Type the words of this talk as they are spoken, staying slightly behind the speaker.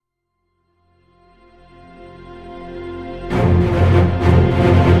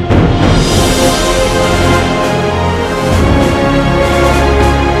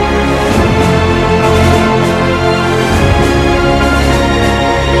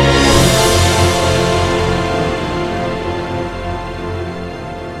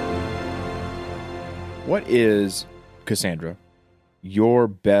is, Cassandra, your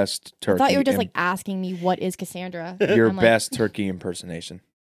best turkey? I thought you were just like asking me what is Cassandra. Your best turkey impersonation.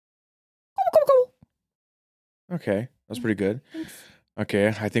 Okay, that's pretty good. Thanks. Okay,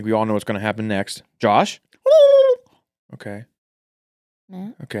 I think we all know what's going to happen next. Josh? Okay.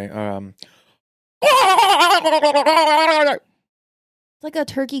 Matt? Okay. It's like a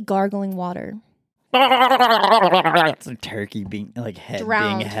turkey gargling water. It's a turkey being like head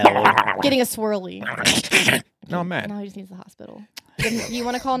Drowned. being held. Getting a swirly. No, Matt. Now he just needs the hospital. You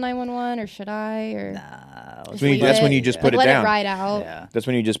want to call 911 or should I? Or Nah, just when you- leave that's it? when you just put it Let down. it ride out yeah. That's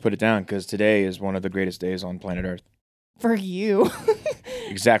when you just put it down, because today is one of the greatest days on planet Earth. for you.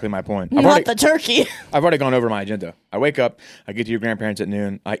 Exactly my point. Not the turkey. I've already gone over my agenda. I wake up, I get to your grandparents at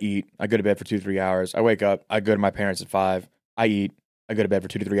noon, I eat, I go to bed for 2-3 hours. I wake up, I go to my parents at 5, I eat, I go to bed for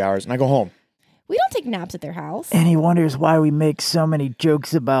 2 to 3 hours, and I go home. We don't take naps at their house. And he wonders why we make so many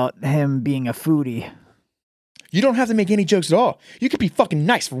jokes about him being a foodie. You don't have to make any jokes at all. You could be fucking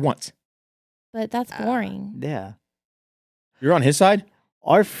nice for once. But that's boring. Yeah. You're on his side?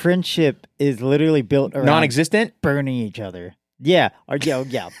 Our friendship is literally built around Non-existent? burning each other. Yeah.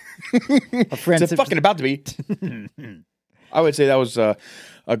 Yeah. A friendship. It's fucking about to be. I would say that was a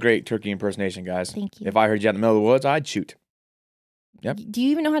great turkey impersonation, guys. Thank you. If I heard you out in the middle of the woods, I'd shoot. Yep. Do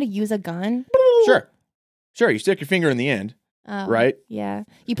you even know how to use a gun? Sure. You stick your finger in the end, Oh, right? Yeah.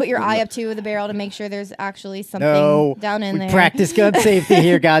 You put your eye up to the barrel to make sure there's actually something No, down in we there. practice gun safety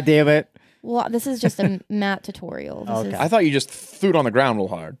here, goddammit. Well, this is just a mat tutorial. This Okay. is, I thought you just threw it on the ground real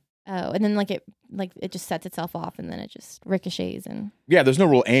hard. oh, and then it just sets itself off, and then it just ricochets and. Yeah, there's no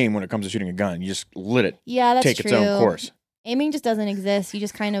real aim when it comes to shooting a gun. You just let it Yeah, that's take true. its own course. Aiming just doesn't exist. You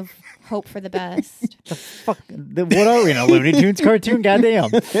just kind of hope for the best. Fuck. What are we in a Looney Tunes cartoon?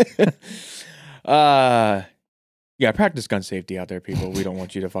 Goddamn. Yeah, practice gun safety out there, people. We don't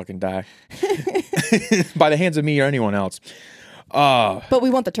want you to fucking die by the hands of me or anyone else. But we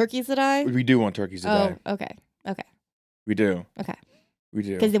want the turkeys to die. We do want turkeys to die. Oh, okay, We do. okay. We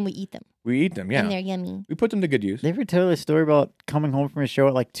do. Because then we eat them, We eat them, yeah. and they're yummy. We put them to good use. They ever tell a story about coming home from a show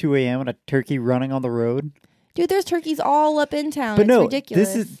at like 2 a.m. and a turkey running on the road? Dude, there's turkeys all up in town. But It's no,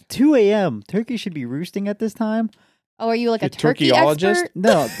 ridiculous. this is 2 a.m. Turkey should be roosting at this time. Oh, are you like a The turkey turkeyologist? expert?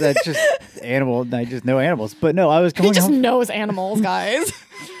 No, that's just animal. I just know animals. But no, I was He coming just home. knows animals, guys.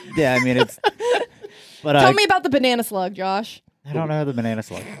 Yeah, I mean it's. But Tell me about the banana slug, Josh. I don't know how the banana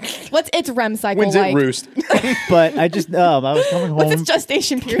slug. What's its REM cycle When's like? it roost? But I just I was coming home. What's its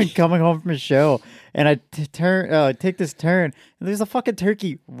gestation period? Coming home from a show, and I take this turn, and there's a fucking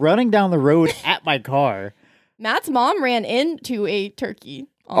turkey running down the road at my car. Matt's mom ran into a turkey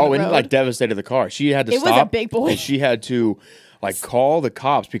on Oh, the and road. it like devastated the car. She had to It was stop. a big boy. And she had to like call the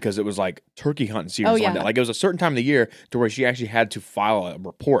cops because it was like turkey hunting season. Oh, Like yeah. that. Like it was a certain time of the year to where she actually had to file a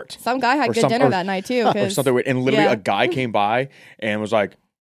report. Some guy had or good some- dinner or- that night too. Or 'cause- something weird. And literally yeah. a guy came by and was like,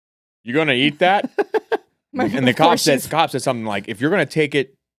 "You gonna eat that?" And the Of cop course said she's- something like, "If you're gonna take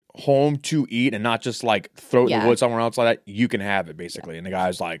it home to eat and not just like throw it in Yeah. the woods somewhere else like that, you can have it basically." And the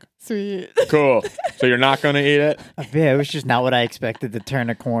guy's like, Sweet. "Cool. So you're not gonna eat it?" Yeah, it was just not what I expected to turn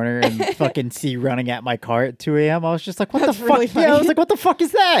a corner and fucking see running at my car at 2 a.m. I was just like, what That's the fuck? really Yeah, I funny. was like, what the fuck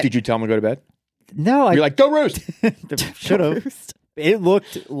is that? Did you tell him to go to bed? No, You're like, "Go roost." should have. It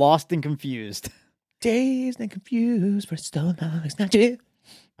looked lost and confused. Dazed and confused, but still no, it's not you.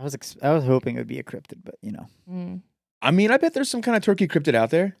 I was hoping it would be a cryptid, but you know, Mm. I mean, I bet there's some kind of turkey cryptid out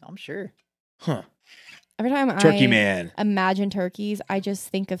there. I'm sure. Huh. Every time Turkey I man. imagine turkeys, I just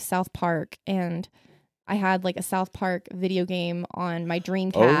think of South Park, and I had like a South Park video game on my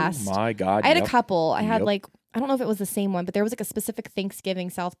Dreamcast. Oh my God. I had yep. a couple. I had Yep. like, I don't know if it was the same one, but there was like a specific Thanksgiving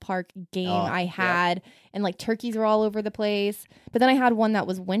South Park game I had, and like turkeys were all over the place. But then I had one that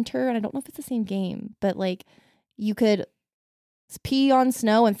was winter, and I don't know if it's the same game, but like you could pee on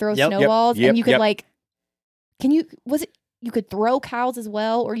snow and throw snowballs, and you could like, you could throw cows as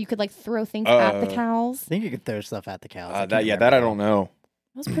well, or you could like throw things at the cows. I think you could throw stuff at the cows. that I don't know.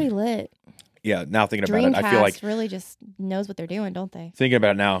 That was pretty lit. Yeah, now thinking about Dreamcast it, I feel like really just knows what they're doing, don't they? thinking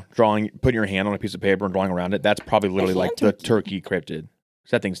about it now, putting your hand on a piece of paper and drawing around it, that's probably literally like the hand turkey cryptid.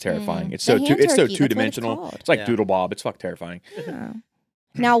 'Cause that thing's terrifying. It's The so hand it's so turkey, that's what it's 2-dimensional. called. It's like Yeah. Doodle Bob. It's fuck terrifying. Oh.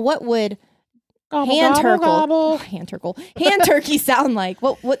 Now, what would hand turkey sound like?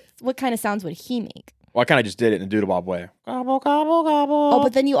 What kind of sounds would he make? Well, I kind of just did it in a Doodle Bob way. Gobble, gobble, gobble. Oh,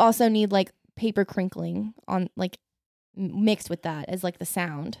 but then you also need like paper crinkling on like mixed with that as like the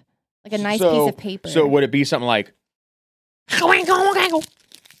sound, like a nice piece of paper. So would it be something like?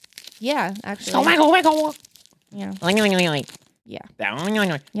 Yeah, actually. Yeah.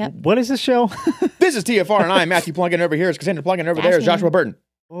 Yeah. What is this show? This is TFR and I am Matthew Plunkin over here. It's Cassandra Plunkin over there. Is That's me. Joshua Burton.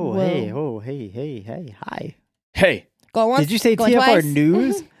 Oh, Whoa. hey, hi. Hey, Go once. Did you say going TFR twice?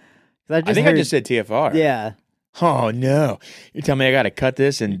 news? I think I just said TFR. Yeah. Oh, no. You're telling me I got to cut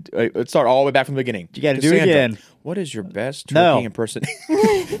this and let's start all the way back from the beginning. You got to do it Cassandra, again. What is your best turkey No. impersonation?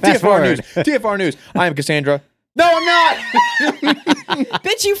 Fast TFR forward. News. TFR News. I am Cassandra. No, I'm not.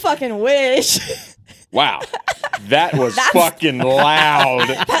 Bitch, you fucking wish. Wow. That was fucking loud.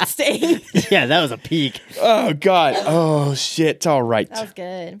 That stayed. Yeah, that was a peak. Oh, God. Oh, shit. It's all right. That was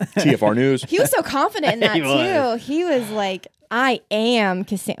good. TFR News. He was so confident in that, He was. too. He was like, I am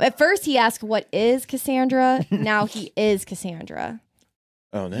Cassandra. At first, he asked, what is Cassandra? Now he is Cassandra.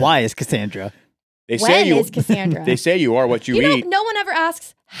 Oh, no. Why is Cassandra? They say When you, is Cassandra? They say you are what you You eat. know, no one ever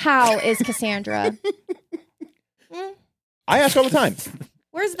asks, how is Cassandra? I ask all the time.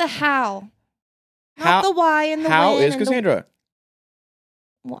 Where's the how? How- Not the why and the How when is and the- Cassandra?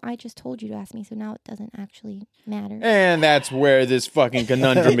 Well, I just told you to ask me, so now it doesn't actually matter. And that's where this fucking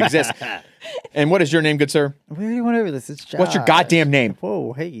conundrum exists. And what is your name, good sir? We already went over this. It's Josh. What's your goddamn name?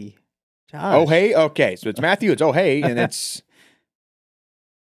 Whoa, hey. Josh. Oh, hey? Okay. So it's Matthew. It's oh, hey. And it's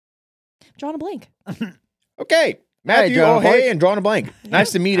Drawing a blank. okay. Matthew, drawing oh, a blank. hey, and drawing a blank.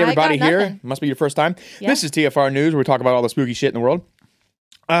 Nice to meet I everybody got here. nothing. Must be your first time. Yeah. This is TFR News, where we talk about all the spooky shit in the world.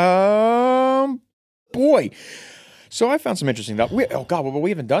 Boy. So I found some interesting stuff. Oh, God. Well, we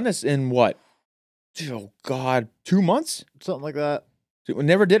haven't done this in what? Oh, God. 2 months? Something like that. We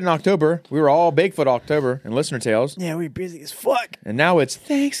never did in October. We were all Bigfoot October and listener tales. Yeah, we're busy as fuck. And now it's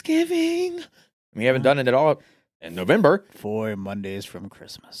Thanksgiving. We haven't done it at all in November. 4 Mondays from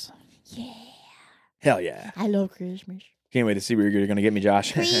Christmas. Yeah. Hell yeah. I love Christmas. Can't wait to see where you're going to get me,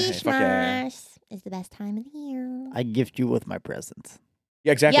 Josh. Fuck yeah. Christmas is the best time of the year. I gift you with my presents.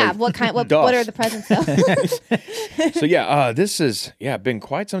 Yeah, exactly. Yeah, what kind? What Duh. are the presents though? So yeah, this is been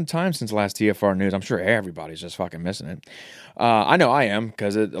quite some time since the last TFR News. I'm sure everybody's just fucking missing it. I know I am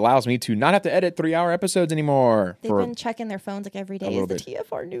because it allows me to not have to edit 3-hour episodes anymore. They've been checking their phones like every day. little Is the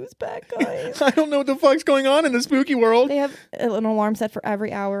TFR news back, guys? I don't know what the fuck's going on in the spooky world. They have an alarm set for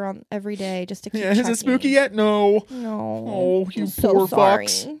every hour on every day just to keep. Yeah, is checking. it spooky yet? No. No. Oh, you I'm so poor sorry.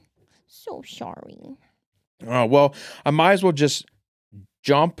 fox. So sorry. Oh well, I might as well just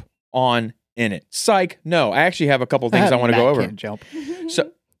jump on in it. Psych. No, I actually have a couple things I want to go over. Can't jump.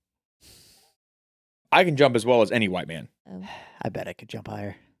 So I can jump as well as any white man. Oh. I bet I could jump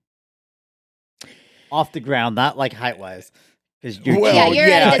higher. Off the ground, not like height wise. Because you're, Well, yeah, you're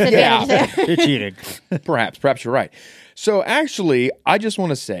at a yeah, disadvantage there. you're cheating. Perhaps you're right. So actually, I just want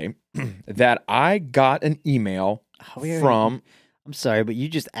to say that I got an email from. I'm sorry, but you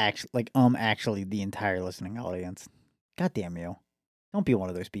just actually the entire listening audience. God damn you. Don't be one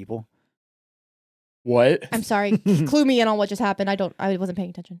of those people. What? I'm sorry. Clue me in on what just happened. I wasn't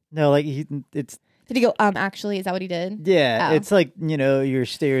paying attention. No, like it's Did he go, actually, is that what he did? yeah, Oh. it's like, your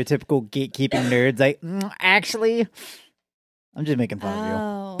stereotypical gatekeeping nerds like, actually I'm just making fun of you.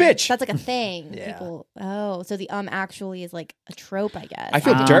 Oh. Bitch. That's like a thing. Yeah. People so the actually is like a trope, I guess. I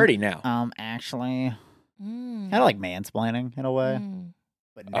feel dirty now. Actually Mm. kind of like mansplaining in a way. Mm.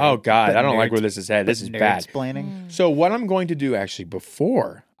 But Oh God, but I don't like nerds- where this is headed. This but is bad. nerdsplaining. Mm. So what I'm going to do actually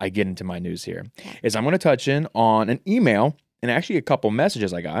before I get into my news here is I'm going to touch in on an email and actually a couple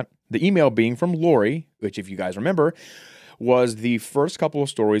messages I got. The email being from Lori, which if you guys remember, was the first couple of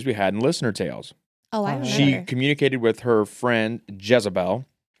stories we had in Listener Tales. Oh, I remember. She communicated with her friend Jezebel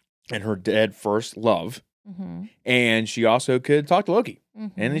and her dead first love. Mm-hmm. And she also could talk to Loki.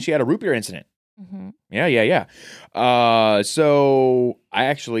 Mm-hmm. And then she had a root beer incident. Mm-hmm. Yeah. So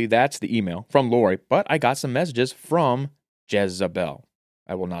that's the email from Lori, but I got some messages from Jezebel.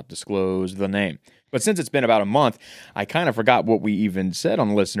 I will not disclose the name. But since it's been about a month, I kind of forgot what we even said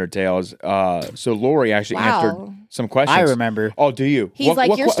on Listener Tales. So Lori actually answered some questions. I remember. Oh, do you? He's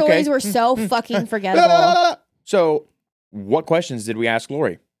like, your stories were so fucking forgettable. So what questions did we ask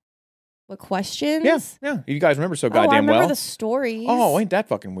Lori? What questions? Yeah. You guys remember so I goddamn remember well. the stories. Oh, ain't that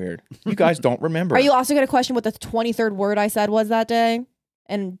fucking weird? You guys don't remember. Are you also going to question what the 23rd word I said was that day?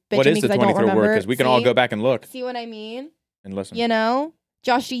 And bitch What at is me the because I don't 23rd remember. word? Because we can all See? go back and look See what I mean? and listen. You know?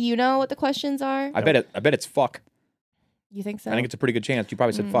 Josh, do you know what the questions are? I bet it's fuck. You think so? I think it's a pretty good chance. You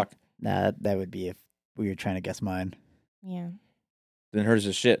probably said fuck. Nah, that would be if we were trying to guess mine. Yeah. Then hers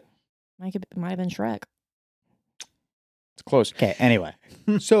is shit. Might have been Shrek. It's close. Okay, anyway.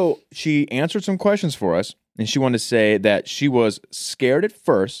 So she answered some questions for us, and she wanted to say that she was scared at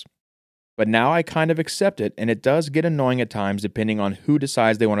first, but now I kind of accept it, and it does get annoying at times depending on who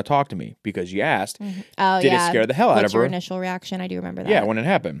decides they want to talk to me. Because you asked, Oh, did yeah. it scare the hell out What's of her? your initial reaction? I do remember that. Yeah, when it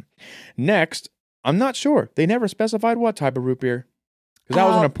happened. Next, I'm not sure. They never specified what type of root beer. Because that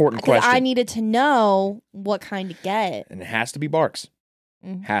was an important 'cause question. I needed to know what kind to get. And it has to be Barks.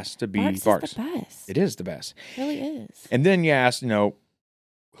 has to be Barks. Barks. Is the best. It is the best. It really is. And then you ask,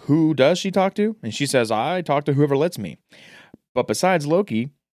 who does she talk to? And she says, I talk to whoever lets me. But besides Loki,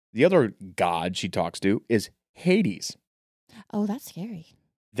 the other god she talks to is Hades. Oh, that's scary.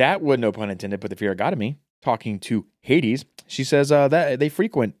 That would, no pun intended, put the fear of God in me. Talking to Hades, she says that they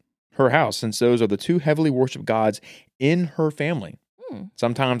frequent her house since those are the two heavily worshipped gods in her family.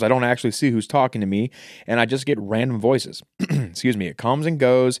 Sometimes I don't actually see who's talking to me, and I just get random voices. Excuse me. It comes and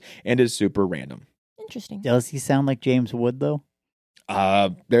goes and is super random. Interesting. Does he sound like James Wood, though?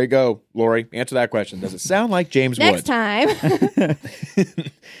 There you go, Lori. Answer that question. Does it sound like James Next Wood? time.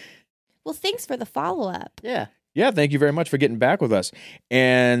 Well, thanks for the follow-up. Yeah. Yeah, thank you very much for getting back with us.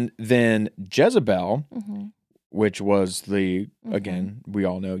 And then Jezebel, which was again, we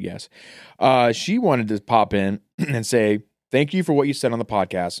all know, yes. She wanted to pop in and say, thank you for what you said on the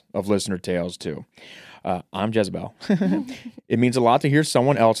podcast of Listener Tales, too. I'm Jezebel. It means a lot to hear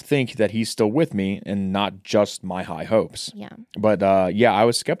someone else think that he's still with me and not just my high hopes. Yeah. But I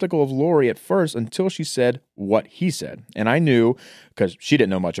was skeptical of Lori at first until she said what he said. And I knew because she didn't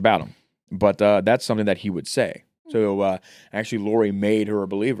know much about him. But that's something that he would say. So actually, Lori made her a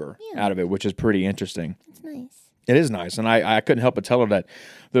believer out of it, which is pretty interesting. It's nice. It is nice. And I couldn't help but tell her that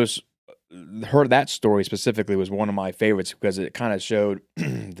that story specifically was one of my favorites because it kind of showed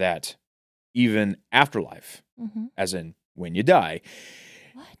that even afterlife, as in when you die.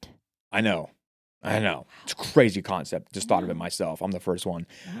 What? I know. It's a crazy concept. Just thought of it myself. I'm the first one.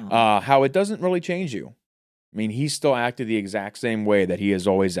 Wow. How it doesn't really change you. I mean, he still acted the exact same way that he has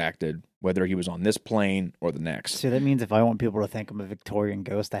always acted, whether he was on this plane or the next. So that means if I want people to think I'm a Victorian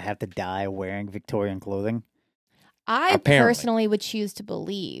ghost, I have to die wearing Victorian clothing? I Apparently. personally would choose to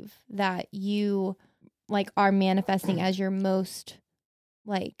believe that you are manifesting as your most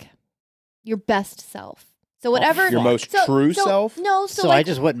your best self. So whatever Your most true self? No, So I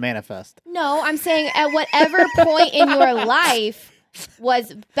just wouldn't manifest. No, I'm saying at whatever point in your life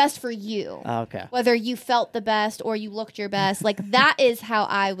was best for you. Okay. Whether you felt the best or you looked your best, that is how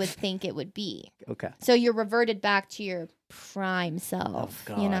I would think it would be. Okay. So you're reverted back to your prime self,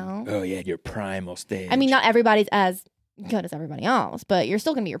 God. you know? Oh, yeah, your primal stage. I mean, not everybody's as good as everybody else, but you're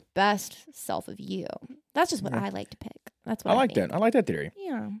still going to be your best self of you. That's just what I like to pick. That's what I like think. that. I like that theory.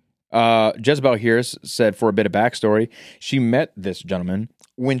 Yeah. Jezebel here said, for a bit of backstory, she met this gentleman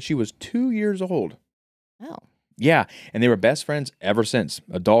when she was 2 years old. Oh. Yeah, and they were best friends ever since.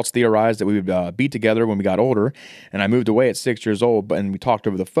 Adults theorized that we would be together when we got older, and I moved away at 6 years old, and we talked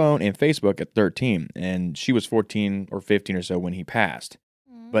over the phone and Facebook at 13, and she was 14 or 15 or so when he passed.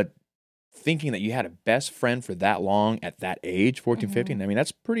 But thinking that you had a best friend for that long at that age, 14, 15, I mean,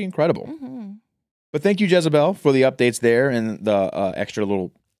 that's pretty incredible. But thank you, Jezebel, for the updates there and the extra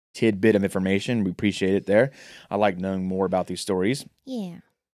little tidbit of information. We appreciate it there. I like knowing more about these stories. Yeah.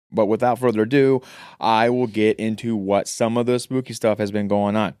 But without further ado, I will get into what some of the spooky stuff has been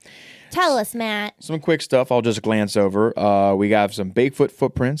going on. Tell us, Matt. Some quick stuff I'll just glance over. We got some Bigfoot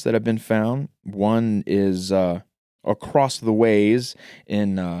footprints that have been found. One is across the ways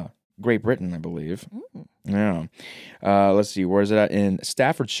in Great Britain, I believe. Yeah. Let's see. Where is it at? In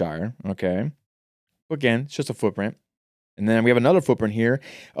Staffordshire. Okay. Again, it's just a footprint. And then we have another footprint here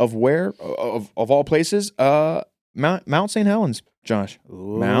of where, of all places, Mount St. Helens, Josh.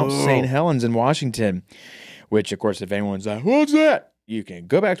 Ooh. Mount St. Helens in Washington, which, of course, if anyone's like, what's that? You can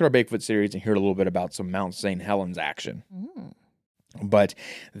go back to our Bigfoot series and hear a little bit about some Mount St. Helens action. But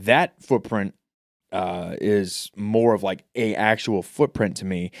that footprint is more of like a actual footprint to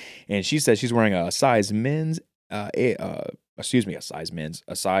me. And she says she's wearing a size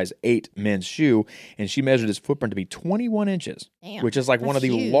 8 men's shoe, and she measured his footprint to be 21 inches, Damn, which is like one of the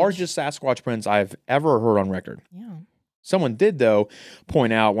that's huge. largest Sasquatch prints I've ever heard on record. Yeah. Someone did, though,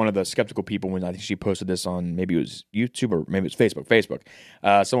 point out, one of the skeptical people, when I think she posted this on, maybe it was YouTube or maybe it was Facebook.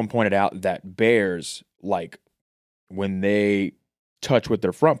 Someone pointed out that bears, like, when they touch with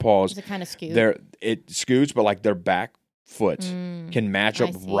their front paws, Does it kind of scoot? it scoots, but like their back foot can match I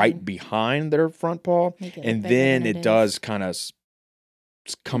up see. right behind their front paw, Make it and bigger then than it it does is. kind of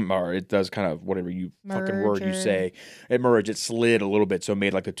it does kind of whatever you fucking Merge word you or- say. It merged, it slid a little bit, so it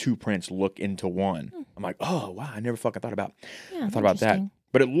made like the two prints look into one. I'm like, oh wow, I never fucking thought about that. Interesting.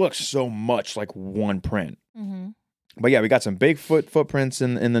 But it looks so much like one print. Mm-hmm. But yeah, we got some Bigfoot footprints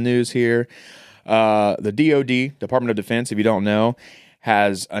in the news here. The DoD, Department of Defense, if you don't know,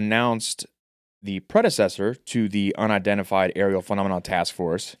 has announced the predecessor to the Unidentified Aerial Phenomenon Task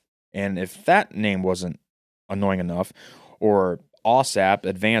Force. And if that name wasn't annoying enough, or AWSAP,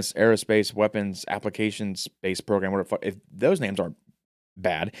 Advanced Aerospace Weapons Application Space Program, whatever, if those names aren't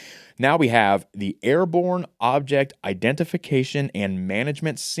Bad. Now we have the Airborne Object Identification and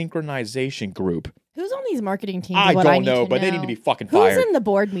Management Synchronization Group. Who's on these marketing teams? I What don't need know, to but they know. need to be fucking Who's fired. in the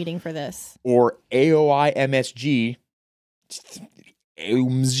board meeting for this? Or AOI MSG.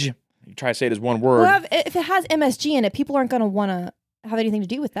 You try to say it as one word. Well, if it has MSG in it, people aren't going to want to have anything to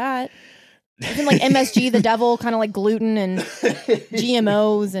do with that. Isn't like MSG the devil, kind of like gluten and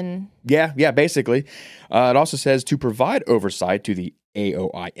GMOs and... Yeah, basically. It also says to provide oversight to the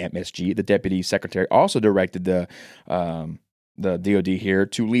AOI MSG. The deputy secretary also directed the DOD here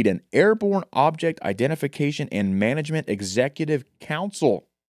to lead an Airborne Object Identification and Management Executive Council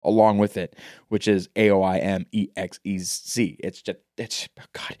along with it, which is AOIMEXEC. It's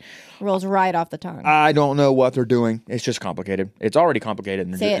God. Rolls right off the tongue. I don't know what they're doing. It's just complicated. It's already complicated,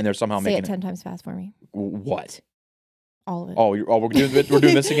 and they're somehow say making it 10 times fast for me. What? All of it. Oh, we're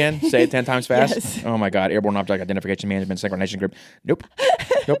doing this again? Say it 10 times fast? Yes. Oh, my God. Airborne Object Identification Management Synchronization Group. Nope.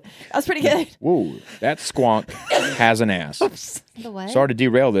 That was pretty good. Whoa, that squonk has an ass. The what? Sorry to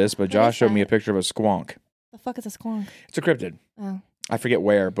derail this, but Josh is showed me a that? picture of a squonk. The fuck is a squonk? It's a cryptid. Oh. I forget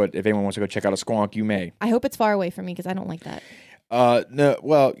where, but if anyone wants to go check out a squonk, you may. I hope it's far away from me because I don't like that. No,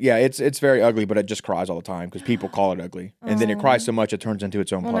 well, yeah, it's very ugly, but it just cries all the time because people call it ugly, and then it cries so much it turns into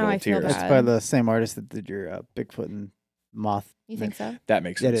its own Well, puddle now I of feel tears. bad. It's by the same artist that did your Bigfoot and moth. You think so? That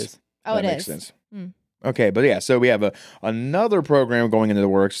makes It sense. is. Oh, That it makes is. sense. Mm. Okay, but yeah, so we have another program going into the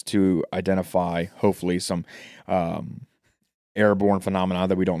works to identify, hopefully, some airborne phenomena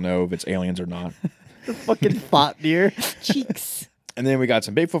that we don't know if it's aliens or not. Fucking thought deer. Cheeks. And then we got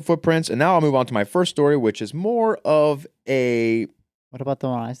some Bigfoot footprints, and now I'll move on to my first story, which is more of a What about the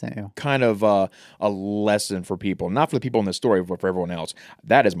one I sent you? kind of a lesson for people, not for the people in this story, but for everyone else.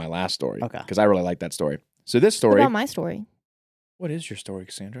 That is my last story, Okay. because I really like that story. So this What story, about my story? what is your story,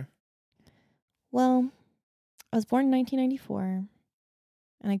 Cassandra? Well, I was born in 1994,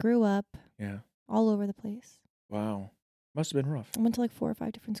 and I grew up Yeah. all over the place. Wow. Must have been rough. I went to like 4 or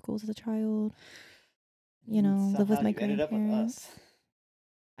 5 different schools as a child. You know, lived with my grandparents.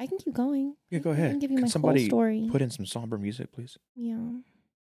 I can keep going. Yeah, go I ahead. can give you Can my somebody whole story. Put in some somber music, please. Yeah.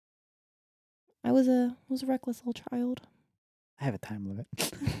 I was a reckless little child. I have a time limit.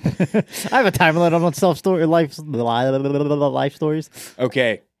 I have a time limit on life stories.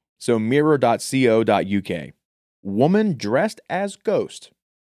 Okay. So mirror.co.uk. Woman dressed as ghost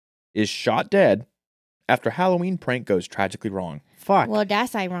is shot dead after Halloween prank goes tragically wrong. Fuck. Well,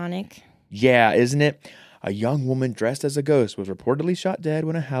 that's ironic. Yeah, isn't it? A young woman dressed as a ghost was reportedly shot dead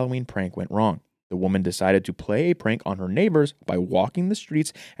when a Halloween prank went wrong. The woman decided to play a prank on her neighbors by walking the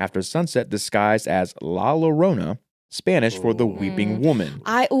streets after sunset disguised as La Llorona, Spanish for the weeping woman.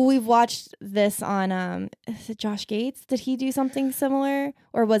 We've watched this on is it Josh Gates? Did he do something similar,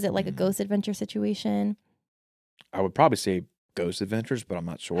 or was it like a ghost adventure situation? I would probably say Ghost Adventures, but I'm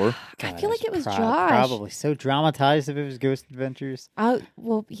not sure. I feel like it was Josh. Probably so dramatized if it was Ghost Adventures.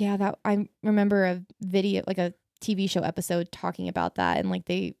 Well, yeah, that I remember a video, like a TV show episode talking about that, and like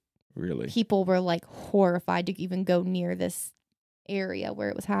Really? people were like horrified to even go near this area where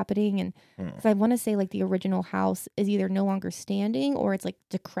it was happening, and because I want to say like the original house is either no longer standing or it's like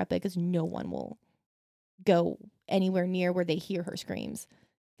decrepit because no one will go anywhere near where they hear her screams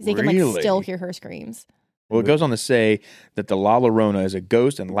because they can like Really? still hear her screams. Well, it goes on to say that the La Llorona is a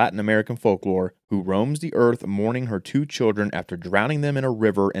ghost in Latin American folklore who roams the earth mourning her 2 children after drowning them in a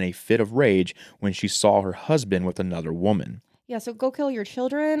river in a fit of rage when she saw her husband with another woman. Yeah, so go kill your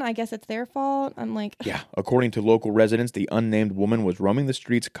children. I guess it's their fault. I'm like, Yeah, according to local residents, the unnamed woman was roaming the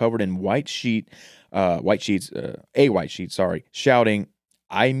streets covered in white sheets, shouting,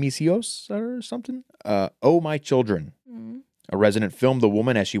 "Ay misios," or something. "Oh, my children." A resident filmed the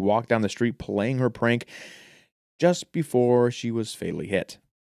woman as she walked down the street playing her prank just before she was fatally hit.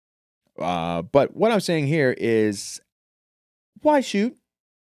 But what I'm saying here is, why shoot?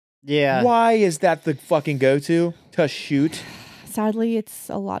 Yeah. Why is that the fucking go-to? To shoot? sadly, it's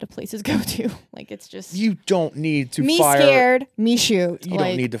a lot of places go to. Like, it's just You don't need to me fire. scared, me shoot. You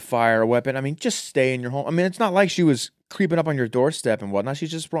like, don't need to fire a weapon. I mean, just stay in your home. I mean, it's not like she was creeping up on your doorstep and whatnot.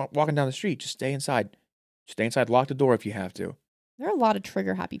 She's just walking down the street. Just stay inside. Stay inside. Lock the door if you have to. There are a lot of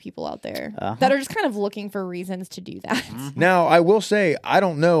trigger happy people out there Uh-huh. that are just kind of looking for reasons to do that. Now, I will say, I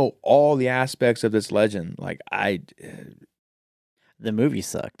don't know all the aspects of this legend. Like, The movie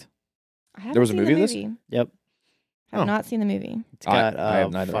sucked. I haven't There was a seen movie the of this? movie. Yep. Have Oh. not seen the movie. It's got I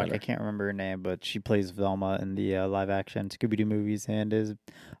have neither fuck, either. I can't remember her name, but she plays Velma in the live action Scooby Doo movies and is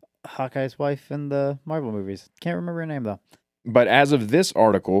Hawkeye's wife in the Marvel movies. Can't remember her name though. but as of this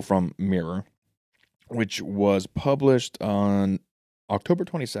article from Mirror, which was published on October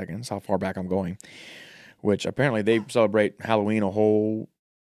 22nd, that's how far back I'm going, which apparently they celebrate Halloween a whole.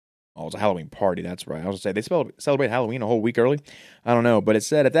 Oh, it's a Halloween party. That's right. I was going to say they celebrate Halloween a whole week early. I don't know, but it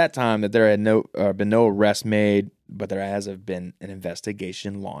said at that time that there had been no arrests made, but there has been an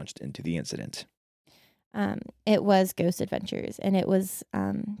investigation launched into the incident. It was Ghost Adventures, and it was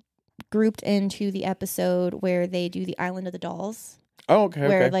grouped into the episode where they do the Island of the Dolls. Oh, okay.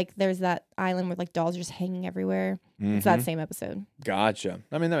 Where like there's that island where like dolls are just hanging everywhere. Mm-hmm. It's that same episode. Gotcha.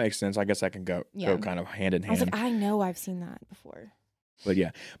 I mean, that makes sense. I guess that can go kind of hand in hand. I was like, I know I've seen that before. But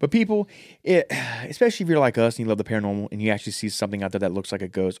yeah, but people, especially if you're like us and you love the paranormal and you actually see something out there that looks like a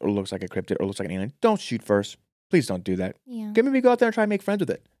ghost or looks like a cryptid or looks like an alien, don't shoot first. Please don't do that. Yeah. Maybe go out there and try and make friends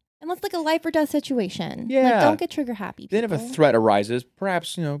with it. And let's like a life or death situation. Yeah. Like, don't get trigger happy. Then if a threat arises,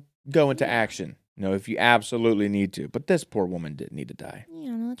 perhaps, go into action. If you absolutely need to. But this poor woman didn't need to die.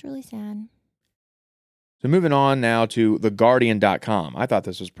 Yeah, no, that's really sad. So moving on now to theguardian.com. I thought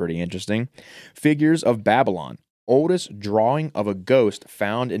this was pretty interesting. Figures of Babylon. Oldest drawing of a ghost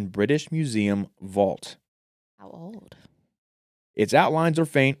found in British Museum vault. How old? Its outlines are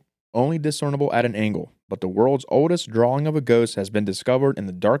faint, only discernible at an angle, but the world's oldest drawing of a ghost has been discovered in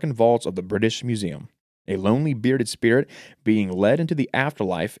the darkened vaults of the British Museum. A lonely bearded spirit being led into the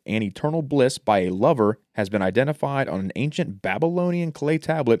afterlife and eternal bliss by a lover has been identified on an ancient Babylonian clay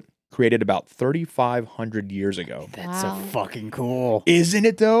tablet created about 3,500 years ago. That's so fucking cool. Isn't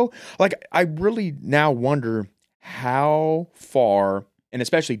it though? Like, I really now wonder how far, and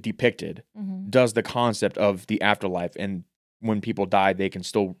especially depicted, does the concept of the afterlife and when people die, they can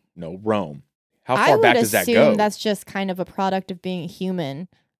still, roam. How far back does that go? I would assume that's just kind of a product of being human.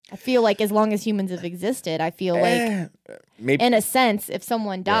 I feel like as long as humans have existed, I feel like, maybe, in a sense, if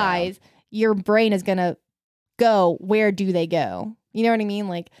someone dies, your brain is going to go, where do they go? You know what I mean?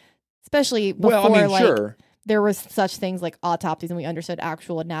 Like, especially before, sure. There was such things like autopsies and we understood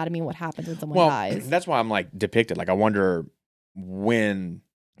actual anatomy and what happens when someone dies. That's why I'm like depicted. Like, I wonder when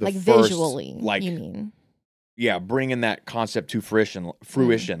the like first, visually, like, you mean? Yeah, bringing that concept to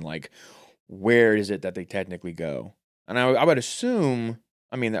fruition. Like, where is it that they technically go? And I would assume,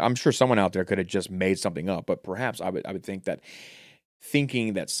 I mean, I'm sure someone out there could have just made something up, but perhaps I would think that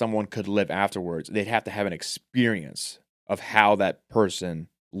thinking that someone could live afterwards, they'd have to have an experience of how that person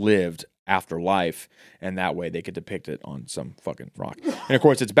lived after life, and that way they could depict it on some fucking rock. And of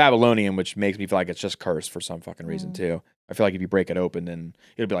course, it's Babylonian, which makes me feel like it's just cursed for some fucking reason too. I feel like if you break it open, then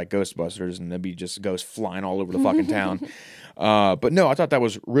it'd be like Ghostbusters, and there'd be just ghosts flying all over the fucking town. But no, I thought that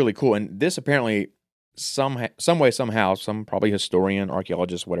was really cool. And this apparently, some way, somehow, some probably historian,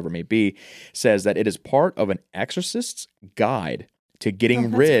 archaeologist, whatever it may be, says that it is part of an exorcist's guide to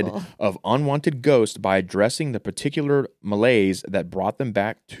getting rid of unwanted ghosts by addressing the particular malaise that brought them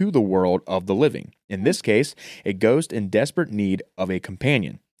back to the world of the living. In this case, a ghost in desperate need of a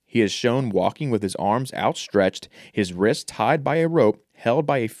companion. He is shown walking with his arms outstretched, his wrists tied by a rope held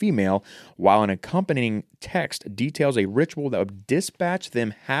by a female, while an accompanying text details a ritual that would dispatch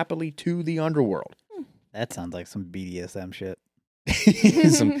them happily to the underworld. That sounds like some BDSM shit.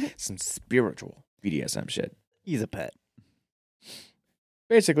 some spiritual BDSM shit. He's a pet.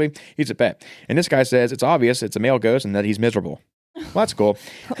 Basically, he's a pet. And this guy says it's obvious it's a male ghost and that he's miserable. Well, that's cool.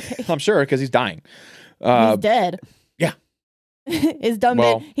 Okay. I'm sure, because he's dying. He's dead. Yeah. He's done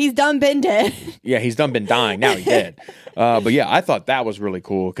been dead. Yeah, he's done been dying. Now he's dead. But yeah, I thought that was really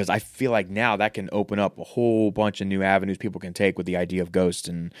cool, because I feel like now that can open up a whole bunch of new avenues people can take with the idea of ghosts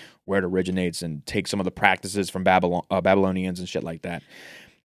and where it originates, and take some of the practices from Babylonians and shit like that.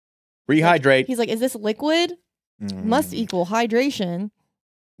 Rehydrate. He's like, is this liquid? Must equal hydration.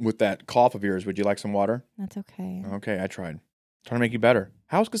 With that cough of yours, would you like some water? That's okay. Okay, I tried. Trying to make you better.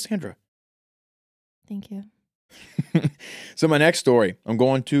 How's Cassandra? Thank you. So my next story, I'm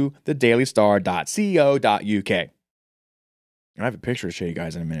going to thedailystar.co.uk. And I have a picture to show you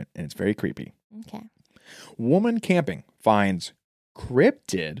guys in a minute, and it's very creepy. Okay. Woman camping finds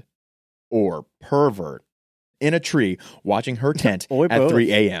cryptid or pervert in a tree watching her tent Or at both.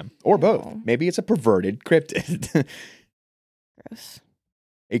 3 a.m. Or both. Oh. Maybe it's a perverted cryptid. Gross.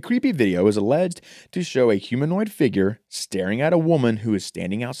 A creepy video is alleged to show a humanoid figure staring at a woman who is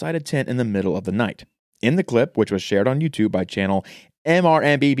standing outside a tent in the middle of the night. In the clip, which was shared on YouTube by channel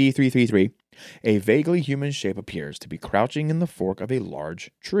MRMBB333, a vaguely human shape appears to be crouching in the fork of a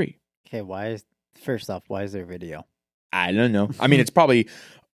large tree. Okay, first off, why is there video? I don't know. I mean, it's probably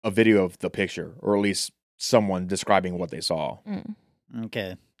a video of the picture, or at least someone describing what they saw.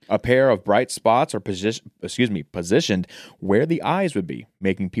 Okay. A pair of bright spots are positioned where the eyes would be,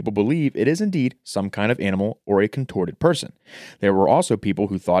 making people believe it is indeed some kind of animal or a contorted person. There were also people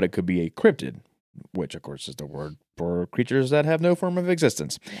who thought it could be a cryptid, which of course is the word for creatures that have no form of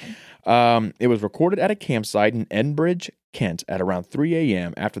existence. Yeah. It was recorded at a campsite in Enbridge, Kent at around 3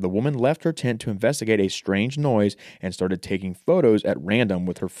 a.m. after the woman left her tent to investigate a strange noise and started taking photos at random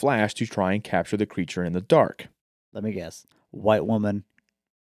with her flash to try and capture the creature in the dark. Let me guess. White woman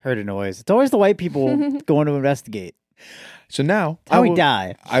heard a noise. It's always the white people going to investigate. So now... How we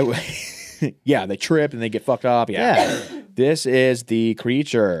die. Yeah, they trip and they get fucked up. Yeah. This is the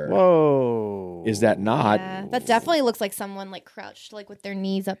creature. Whoa. Is that not? Yeah. That definitely looks like someone like crouched, like with their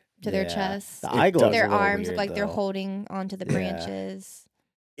knees up to their chest. The eye glow's Their a little arms weird, look like they're though. holding onto the branches.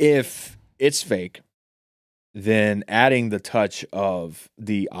 If it's fake, then adding the touch of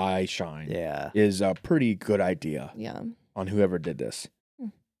the eye shine is a pretty good idea Yeah. on whoever did this.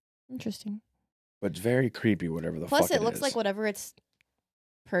 Interesting. But it's very creepy, whatever the fuck Plus, it it looks is. like whatever it's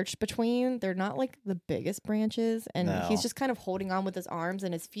perched between, they're not like the biggest branches, and he's just kind of holding on with his arms,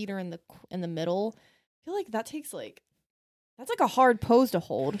 and his feet are in the middle. I feel like that's like a hard pose to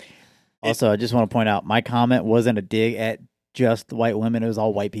hold. Also, I just want to point out, my comment wasn't a dig at just white women. It was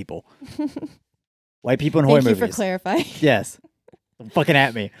all white people. White people in horror Thank you movies. for clarifying. Yes. Don't fucking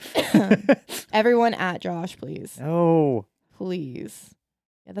at me. Everyone at Josh, please. Oh. Please.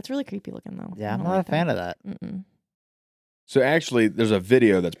 Yeah, that's really creepy looking, though. Yeah, I'm not a fan of that. Mm-mm. So actually, there's a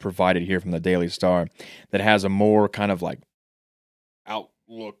video that's provided here from the Daily Star that has a more kind of like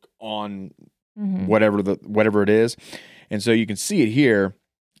outlook on whatever it is. And so you can see it here,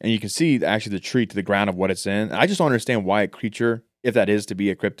 and you can see actually the tree to the ground of what it's in. I just don't understand why a creature, if that is to be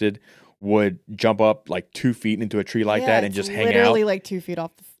a cryptid, would jump up like 2 feet into a tree like that and just hang out. Literally like 2 feet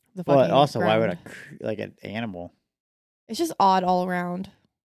off the fucking But also, why ground. would an animal? It's just odd all around.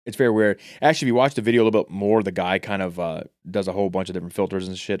 It's very weird. Actually, if you watch the video a little bit more, the guy kind of does a whole bunch of different filters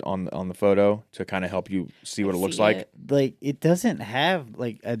and shit on the photo to kind of help you see what it looks like. Like, it doesn't have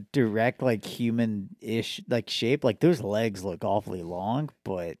like a direct like human-ish like shape. Like, those legs look awfully long,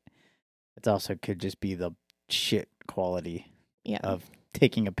 but it also could just be the shit quality of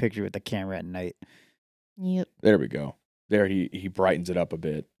taking a picture with the camera at night. Yep. There we go. There he brightens it up a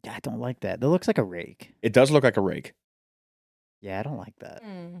bit. I don't like that. That looks like a rake. It does look like a rake. Yeah, I don't like that.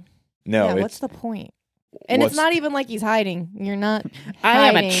 No, yeah, what's the point? And it's not even like he's hiding. You're not I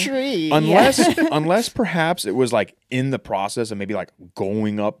am hiding. a tree. unless perhaps it was like in the process of maybe like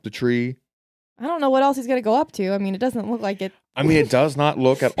going up the tree. I don't know what else he's gonna go up to. I mean, it doesn't look like it. I mean, it does not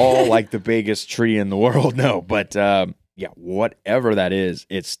look at all like the biggest tree in the world. No, but yeah, whatever that is,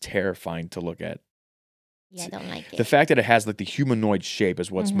 it's terrifying to look at. Yeah, I don't like it. The fact that it has like the humanoid shape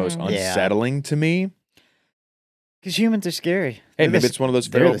is what's most unsettling to me. Because humans are scary. Hey, maybe it's one of those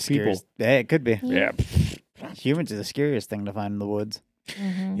feral people. Scariest. Yeah, it could be. Yeah. Humans are the scariest thing to find in the woods.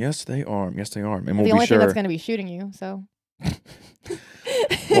 Yes, they are. Yes, they are. And the we'll only be sure. thing that's going to be shooting you. So.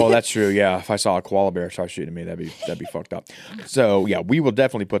 Well, that's true. Yeah, if I saw a koala bear start shooting me, that'd be fucked up. So yeah, we will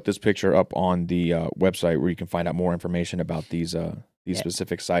definitely put this picture up on the website where you can find out more information about these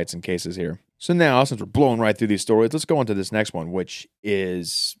specific sites and cases here. So now, since we're blowing right through these stories, let's go on to this next one, which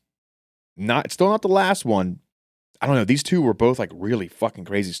is still not the last one. I don't know. These two were both like really fucking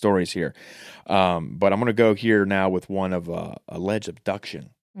crazy stories here. But I'm going to go here now with one of alleged abduction.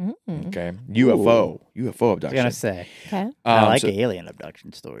 Okay. UFO abduction. I was going to say. Okay. I like alien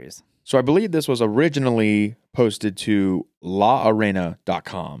abduction stories. So I believe this was originally posted to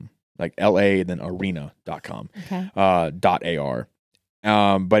laarena.com, like LA, then arena.com, Okay. .ar.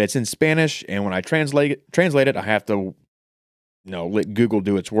 But it's in Spanish, and when I translate it, I have to, let Google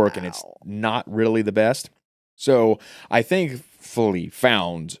do its work, and it's not really the best. So I thankfully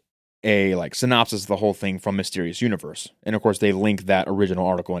found a synopsis of the whole thing from Mysterious Universe, and of course they link that original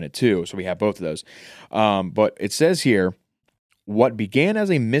article in it too. So we have both of those. But it says here, what began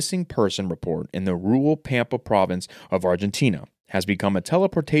as a missing person report in the rural Pampa province of Argentina has become a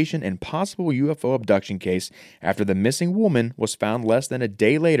teleportation and possible UFO abduction case after the missing woman was found less than a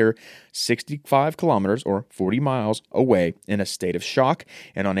day later, 65 kilometers or 40 miles away, in a state of shock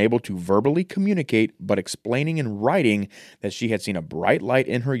and unable to verbally communicate, but explaining in writing that she had seen a bright light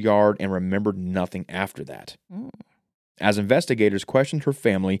in her yard and remembered nothing after that. As investigators questioned her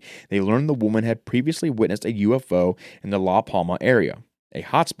family, they learned the woman had previously witnessed a UFO in the La Palma area, a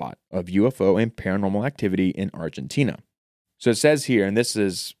hotspot of UFO and paranormal activity in Argentina. So it says here, and this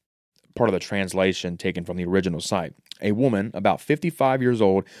is part of the translation taken from the original site, a woman about 55 years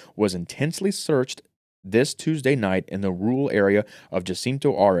old was intensely searched this Tuesday night in the rural area of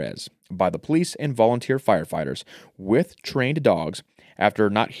Jacinto Ares by the police and volunteer firefighters with trained dogs after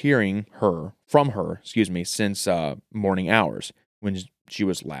not hearing from her since morning hours when she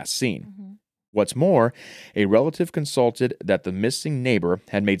was last seen. What's more, a relative consulted that the missing neighbor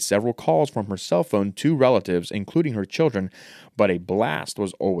had made several calls from her cell phone to relatives, including her children, but a blast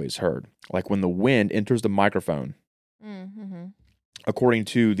was always heard, like when the wind enters the microphone. Mm-hmm. According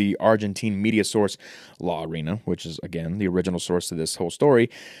to the Argentine media source La Arena, which is, again, the original source to this whole story,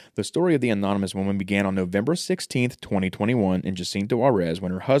 the story of the anonymous woman began on November 16th, 2021 in Jacinto Juarez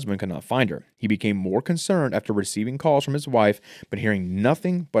when her husband could not find her. He became more concerned after receiving calls from his wife, but hearing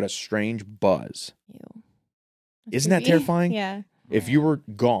nothing but a strange buzz. Ew. Isn't that terrifying? Yeah. If you were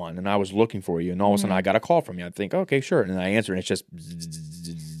gone and I was looking for you and all of a sudden I got a call from you, I'd think, okay, sure. And I answer and it's just...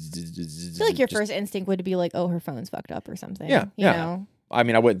 I feel like your first instinct would be like, oh, her phone's fucked up or something. Yeah, you yeah. know? I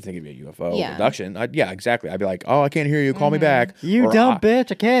mean, I wouldn't think it'd be a UFO Yeah. abduction. Yeah, exactly. I'd be like, oh, I can't hear you. Call me back. You Or dumb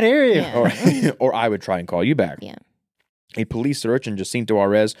bitch, I can't hear you. Yeah. Or I would try and call you back. Yeah. A police search in Jacinto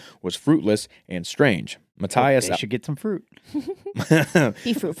Juarez was fruitless and strange. Matthias They should get some fruit.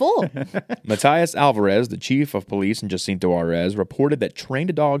 Be fruitful. Matthias Alvarez, the chief of police in Jacinto Juarez, reported that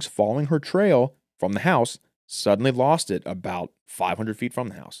trained dogs following her trail from the house suddenly lost it about 500 feet from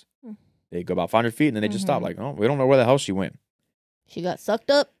the house. They go about 500 feet and then they just stop like, oh, we don't know where the hell she went. She got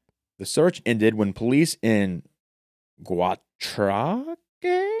sucked up. The search ended when police in Guatraque,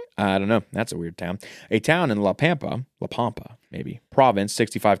 I don't know, that's a weird town, a town in La Pampa, maybe, province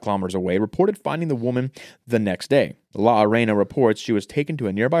 65 kilometers away, reported finding the woman the next day. La Arena reports she was taken to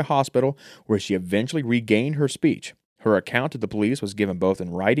a nearby hospital where she eventually regained her speech. Her account to the police was given both in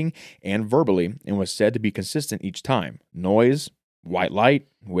writing and verbally and was said to be consistent each time. Noise, white light,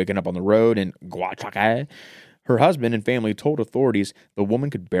 waking up on the road in Guatraque. Her husband and family told authorities the woman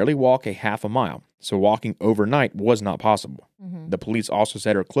could barely walk a half a mile, so walking overnight was not possible. The police also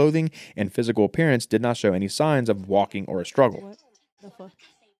said her clothing and physical appearance did not show any signs of walking or a struggle. What the fuck?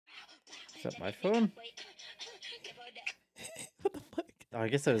 Is that my phone? What the fuck? Oh, I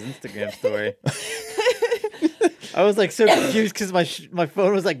guess that was Instagram story. I was like so confused because my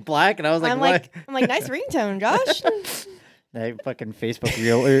phone was like black and I was like, I'm what? like, nice ringtone, Josh. That fucking Facebook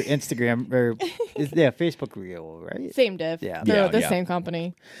reel or Instagram or Facebook reel, right? Same diff. Yeah. They're Yeah, the yeah. same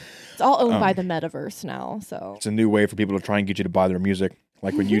company. It's all owned by the metaverse now. So It's a new way for people to try and get you to buy their music.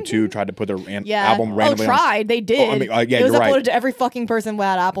 Like when U2 tried to put their yeah. album randomly on. tried. They did. I mean, yeah, it was you're uploaded right. to every fucking person who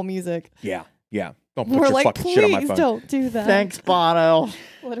had Apple Music. Yeah. Don't put We're your like, fucking shit on my please phone. don't do that. Thanks, Bono.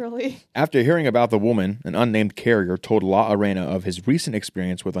 Literally. After hearing about the woman, an unnamed carrier told La Arena of his recent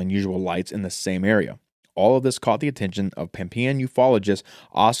experience with unusual lights in the same area. All of this caught the attention of Pampean ufologist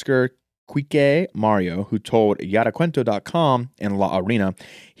Oscar Quique Mario, who told Yaracuento.com and La Arena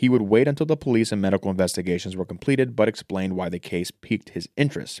he would wait until the police and medical investigations were completed, but explained why the case piqued his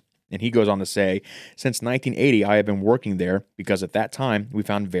interest. And he goes on to say, since 1980, I have been working there because at that time we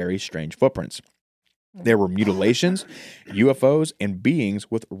found very strange footprints. There were mutilations, UFOs, and beings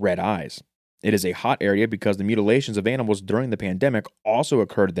with red eyes. It is a hot area because the mutilations of animals during the pandemic also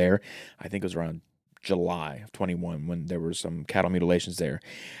occurred there. I think it was around July of 21 when there were some cattle mutilations there.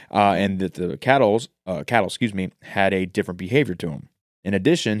 And that the cattle, had a different behavior to them. In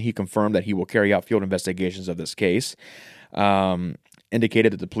addition, he confirmed that he will carry out field investigations of this case.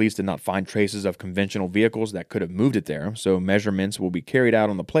 Indicated that the police did not find traces of conventional vehicles that could have moved it there, so measurements will be carried out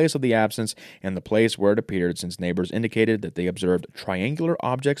on the place of the absence and the place where it appeared, since neighbors indicated that they observed triangular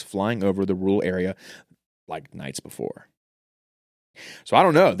objects flying over the rural area like nights before. So I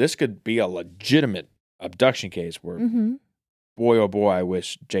don't know. This could be a legitimate abduction case where, boy, oh boy, I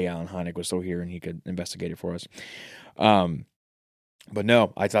wish J. Allen Hynek was still here and he could investigate it for us. But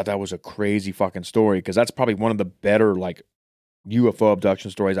no, I thought that was a crazy fucking story because that's probably one of the better, like, UFO abduction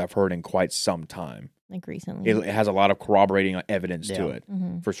stories I've heard in quite some time. Like recently. It has a lot of corroborating evidence to it,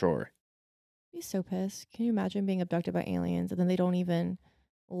 for sure. I'd be so pissed. Can you imagine being abducted by aliens and then they don't even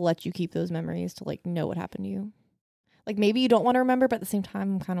let you keep those memories to like know what happened to you? Like maybe you don't want to remember, but at the same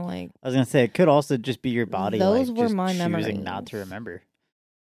time, I'm kind of like. I was gonna say it could also just be your body. Those like, were just my choosing memories. not to remember.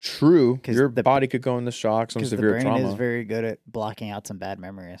 True, 'Cause your the- body could go into shock, some Because the severe brain trauma. is very good at blocking out some bad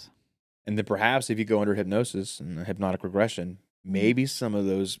memories. And then perhaps if you go under hypnosis and hypnotic regression, maybe some of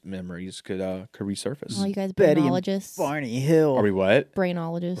those memories could resurface. Oh, you guys Betty and brainologists. Barney Hill. Are we what?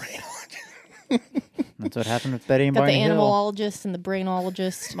 Brainologists. That's what happened with Betty and Got the Barney Hill. animalologist and the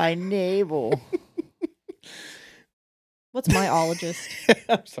brainologist. My navel. What's my ologist?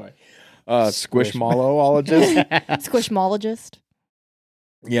 I'm sorry. Squishmallow-ologist. Squishmologist.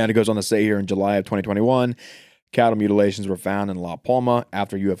 Yeah, and it goes on to say here in July of 2021, cattle mutilations were found in La Palma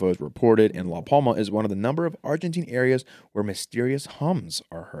after UFOs were reported, and La Palma is one of the number of Argentine areas where mysterious hums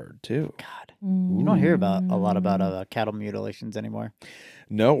are heard, too. God. You don't hear about a lot about cattle mutilations anymore.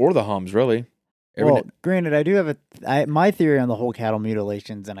 No, or the hums, really. Well, granted, I do have my theory on the whole cattle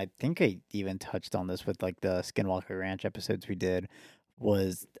mutilations, and I think I even touched on this with like the Skinwalker Ranch episodes we did,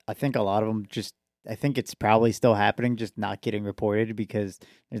 was I think a lot of them I think it's probably still happening, just not getting reported because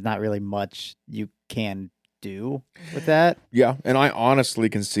there's not really much you can do with that. Yeah, and I honestly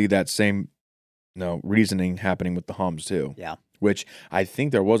can see that same reasoning happening with the hums too. Yeah. Which I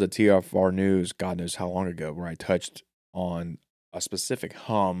think there was a TFR news, God knows how long ago, where I touched on a specific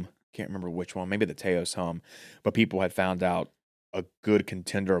hum. Can't remember which one, maybe the Teos hum, but people had found out a good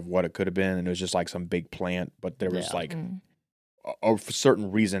contender of what it could have been, and it was just like some big plant, but there was like a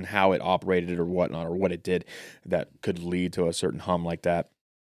certain reason how it operated or whatnot, or what it did that could lead to a certain hum like that.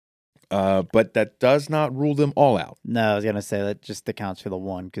 But that does not rule them all out. No, I was gonna say that just accounts for the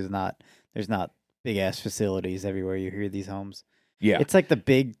one because there's not big ass facilities everywhere you hear these hums. Yeah, it's like the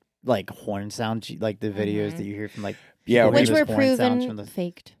big like horn sounds, like the videos that you hear from like which were horn sounds proven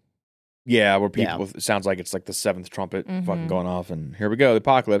faked. Yeah, where people it sounds like it's like the seventh trumpet fucking going off, and here we go, the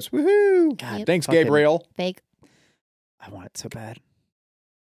apocalypse. Woohoo! God, thanks, Gabriel. Fake. I want it so bad.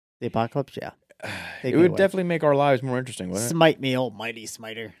 The apocalypse, yeah. It would definitely make our lives more interesting, wouldn't it? Smite me, almighty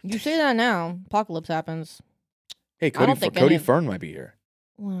smiter. You say that now. Apocalypse happens. Hey, Cody Fern might be here.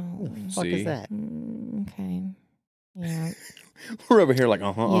 Well, fuck is that? Okay. Yeah. We're over here like,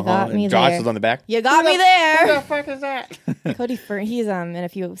 You got me Josh there. is on the back. You got me there. Who the fuck is that? Cody Fern. He's in a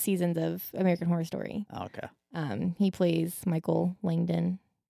few seasons of American Horror Story. Oh, okay. He plays Michael Langdon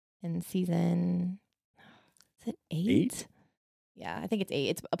in season. Is it 8? Yeah, I think it's 8.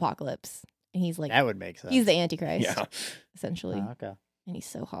 It's Apocalypse, and he's like that would make sense. He's the Antichrist, Yeah, essentially. Oh, okay. And he's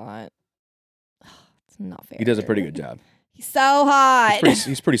so hot. It's not fair. he does a pretty good job. He's so hot.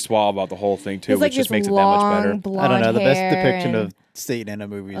 He's pretty suave about the whole thing too, He's like which just this makes it that much better. blonde I don't know. The best hair depiction and- of Satan in a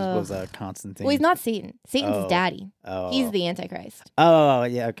movie was Constantine. Well, he's not Satan. Satan's his Oh. daddy. Oh. He's the Antichrist. Oh,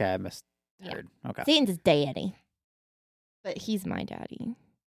 yeah. Okay, I missed. Yeah. Heard. Okay. Satan's his daddy. But he's my daddy.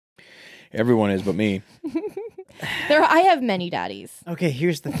 Everyone is but me. I have many daddies. Okay,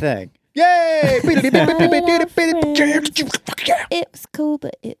 here's the thing. Yay! It was cool,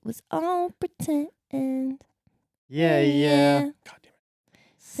 but it was all pretend. Yeah. God damn it.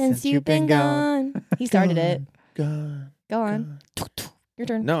 Since you've been gone. He started it. Gone. Go on. Your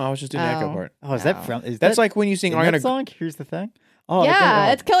turn. No, I was just doing the echo Oh. part. Oh, is No. that from? Is That's that like when you sing in that Ariana. song? Here's the thing. Oh,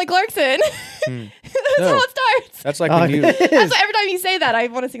 Yeah, it's Kelly Clarkson. Hmm. That's No. how it starts. That's like when you. That's why every time you say that, I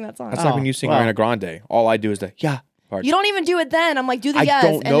want to sing that song. That's like when you sing wow. Ariana Grande. All I do is the part. You don't even do it then. I'm like, do the I yes.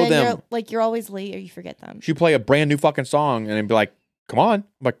 don't know and then them. you're always late or you forget them. She'd play a brand new fucking song and then be like, "Come on!" I'm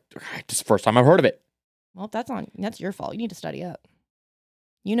like, "This is the first time I've heard of it." Well, that's your fault. You need to study up.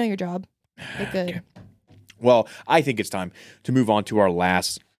 You know your job. Get good. Okay. Well, I think it's time to move on to our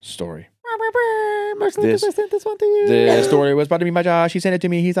last story. This, I sent this one to you. The story was brought to me by Josh. He sent it to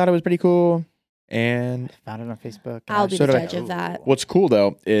me. He thought it was pretty cool. And Found it on Facebook. I'll be So the did I. judge of that. what's cool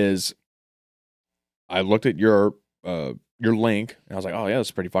though is I looked at your link and I was like, "Oh yeah,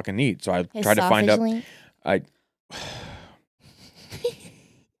 that's pretty fucking neat." So I His tried to find sausage out. link. I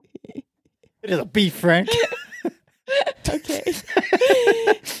It is a beef Frank. Okay.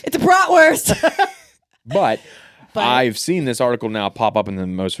 It's a bratwurst. but But- I've seen this article now pop up in the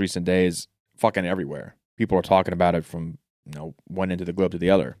most recent days, fucking everywhere. People are talking about it from one end of the globe to the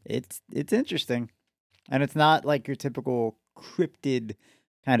other. It's interesting, and it's not like your typical cryptid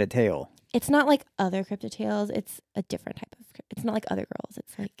kind of tale. It's not like other cryptid tales. It's a different type of. It's not like Other Girls.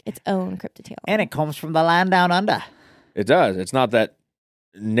 It's like its own cryptid tale. And it comes from the land down under. It does. It's not that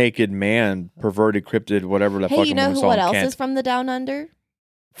naked man, perverted cryptid, whatever the Hey, fucking you know woman who? saw What in else Kent. is from the Down Under?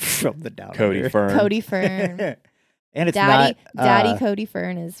 From the down Cody under. Fern. Cody Fern. And it's Daddy not Cody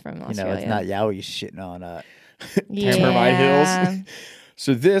Fern is from Australia. it's not Yowie shitting on Tamarack Hills.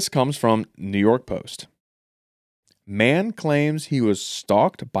 So this comes from New York Post. Man claims he was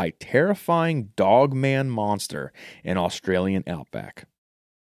stalked by terrifying dogman monster in Australian outback.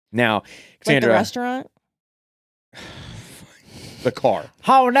 Now, Like the Cassandra, restaurant. the car.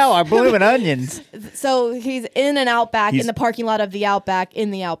 Oh no, our blooming onions. So he's in an Outback He's- in the parking lot of the Outback in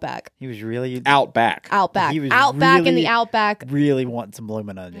the Outback. He was really Outback. Outback. He was Outback in really- the Outback. really wanting some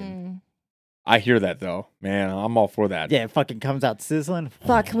blooming onion. Mm. I hear that though. Man, I'm all for that. Yeah, it fucking comes out sizzling.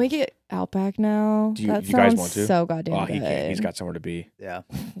 Fuck, can we get Outback now? Do you- that you guys sounds want to? so goddamn Oh, good. he can't. He's got somewhere to be. Yeah.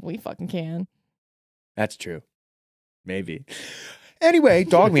 We fucking can. That's true. Maybe. Anyway,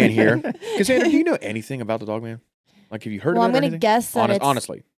 Dogman here. Cassandra, do you know anything about the Dogman? Like, have you heard Well, of I'm it or gonna anything? guess that it's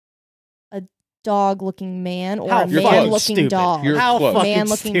Honestly. dog-looking man or How a You're man-looking close. Stupid. dog. You're How close. fucking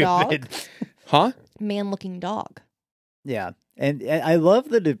Man-looking dog. stupid. Huh? Man-looking dog. Yeah, and I love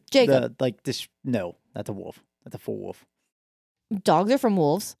the Jacob. like this. No, that's a wolf. That's a full wolf. Dogs are from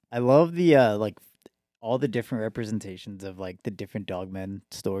wolves. I love the like all the different representations of like the different dogmen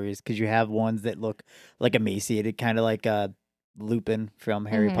stories because you have ones that look like emaciated, kind of like Lupin from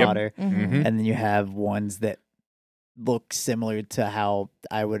Harry Mhm. Potter, Mhm. and then you have ones that look similar to how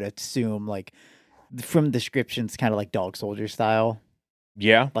I would assume like from descriptions, kind of like dog soldier style,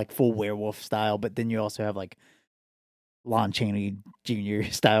 Yeah. like full werewolf style. But then you also have like Lon Chaney Jr.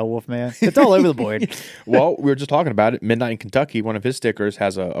 style Wolfman. It's all over the board. Well, we were just talking about it. Midnight in Kentucky, one of his stickers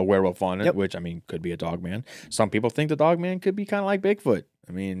has a werewolf on it, Yep. which, I mean, could be a dog man. Some people think the dog man could be kind of like Bigfoot.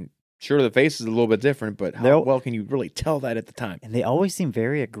 I mean, sure, the face is a little bit different, but how Nope. well can you really tell that at the time? And they always seem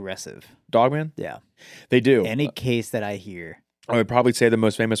very aggressive. Dog man? Yeah. They do. Any case that I hear. I would probably say the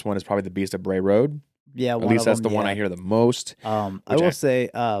most famous one is probably the Beast of Bray Road. Yeah, At one least of that's them, the one I yeah. hear the most. I which will I- say,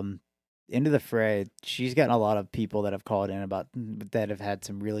 Into the Fray, she's gotten a lot of people that have called in about that have had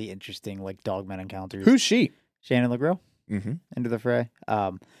some really interesting like dogman encounters. Who's she? Shannon LeGros, Mm-hmm. Into the Fray.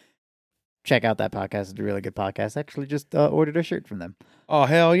 Check out that podcast. It's a really good podcast. Actually, just ordered a shirt from them. Oh,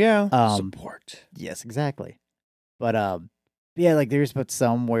 hell yeah. Support. Yes, exactly. But yeah, like there's but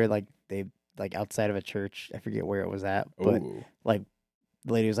some where like they like outside of a church. I forget where it was at, but Ooh. like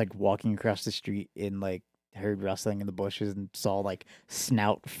the lady was like walking across the street and like heard rustling in the bushes and saw like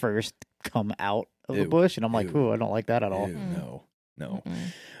snout first come out of the Ew. bush, and I'm like, Ew. ooh, I don't like that at all. Ew, no.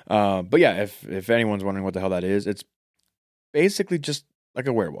 Mm-mm. But yeah, if anyone's wondering what the hell that is, it's basically just like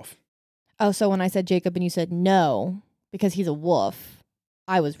a werewolf. Oh, so when I said Jacob and you said no because he's a wolf,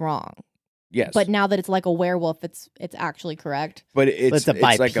 I was wrong. Yes. But now that it's like a werewolf, it's actually correct. But it's a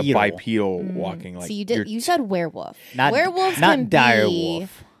like a bipedal. bipedal Mm. walking. Like so you you're- did. You said werewolf. Not Werewolves not can dire be,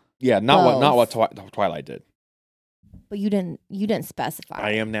 wolf. yeah, not what both. Twilight did. but you didn't specify.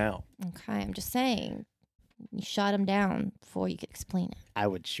 I am now. Okay, I'm just saying. You shot him down before you could explain it. I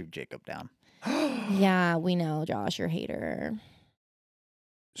would shoot Jacob down. Yeah, we know, Josh, you're a hater.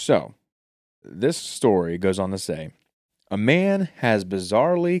 So, this story goes on to say, a man has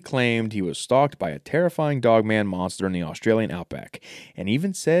bizarrely claimed he was stalked by a terrifying dogman monster in the Australian outback, and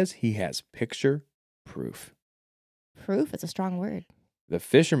even says he has picture proof. Proof is a strong word. The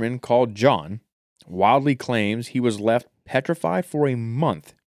fisherman, called John, wildly claims he was left petrified for a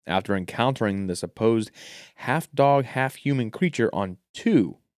month after encountering the supposed half-dog, half-human creature on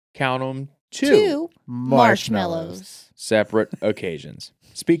two Marshmallows. separate occasions.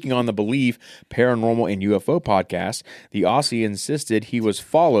 Speaking on the Believe Paranormal and UFO podcast, the Aussie insisted he was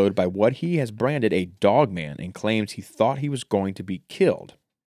followed by what he has branded a dogman and claims he thought he was going to be killed.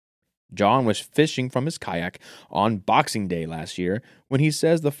 John was fishing from his kayak on Boxing Day last year when he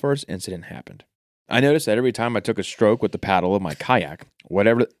says the first incident happened. I noticed that every time I took a stroke with the paddle of my kayak,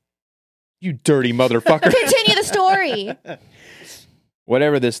 you dirty motherfucker. Continue the story.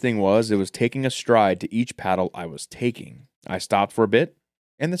 Whatever this thing was, it was taking a stride to each paddle I was taking. I stopped for a bit,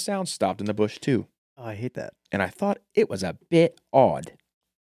 and the sound stopped in the bush too. Oh, I hate that. And I thought it was a bit odd.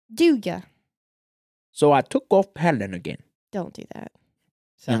 Do ya? So I took off paddling again. Don't do that.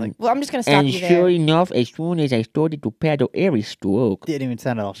 Sound like Well, I'm just gonna stop you there. enough, as soon as I started to paddle every stroke, didn't even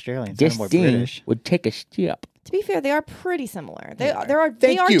sound Australian. It this sounded more thing British. would take a step. To be fair, they are pretty similar. They Yeah. are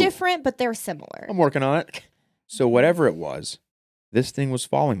Thank you. different, but they're similar. I'm working on it. So whatever it was, this thing was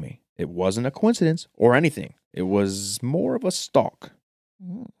following me. It wasn't a coincidence or anything. It was more of a stalk.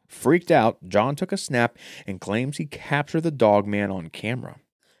 Mm. Freaked out, John took a snap and claims he captured the dog man on camera.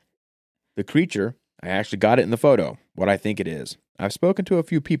 The creature, I actually got it in the photo, what I think it is. I've spoken to a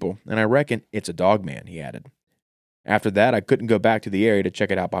few people, and I reckon it's a dog man, he added. After that, I couldn't go back to the area to check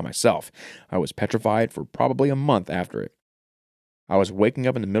it out by myself. I was petrified for probably a month after it. I was waking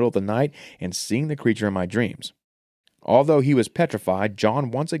up in the middle of the night and seeing the creature in my dreams. Although he was petrified, John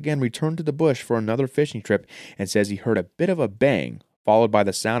once again returned to the bush for another fishing trip and says he heard a bit of a bang, followed by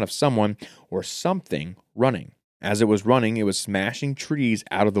the sound of someone or something running. As it was running, it was smashing trees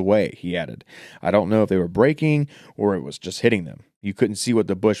out of the way, he added. I don't know if they were breaking or it was just hitting them. You couldn't see what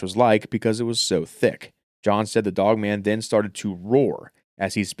the bush was like because it was so thick. John said the dogman then started to roar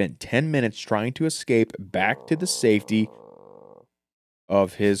as he spent 10 minutes trying to escape back to the safety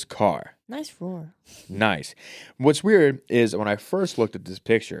of his car. Nice roar. Nice. What's weird is when I first looked at this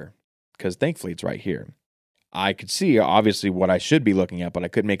picture, because thankfully it's right here, I could see obviously what I should be looking at, but I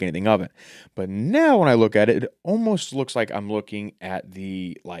couldn't make anything of it. But now when I look at it, it almost looks like I'm looking at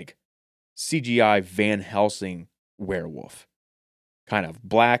the like CGI Van Helsing werewolf. Kind of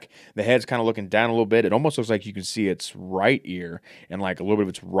black. The head's kind of looking down a little bit. It almost looks like you can see its right ear and like a little bit of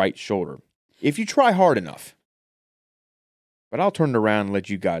its right shoulder. If you try hard enough. But I'll turn it around and let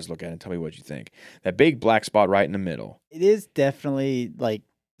you guys look at it and tell me what you think. That big black spot right in the middle. It is definitely like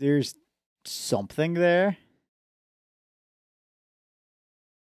there's something there.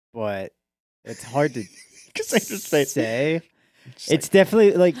 but it's hard to Cassandra's face. say. It's It's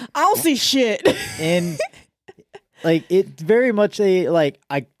definitely like I don't see shit. in like it's very much a like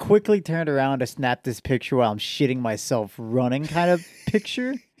I quickly turned around to snap this picture while I'm shitting myself running kind of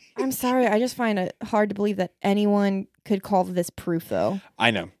picture. I'm sorry. I just find it hard to believe that anyone could call this proof, though.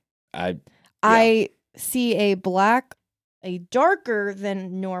 I know. I see a darker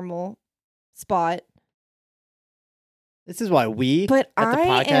than normal spot. This is why we But at the I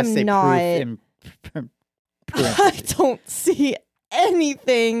podcast am say not- proof in I parentheses, don't see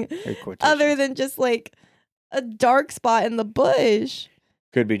anything or quotations. other than just like a dark spot in the bush.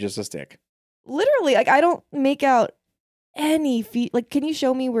 Could be just a stick. Literally, like I don't make out any feet. Like, can you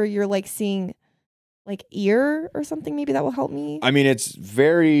show me where you're like seeing like ear or something? Maybe that will help me. I mean, it's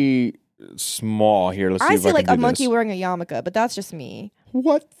very small here. Let's see I if see I like can a do monkey this. wearing a yarmulke, but that's just me.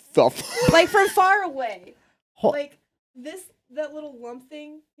 What the fuck? Like from far away. Ho- Like that little lump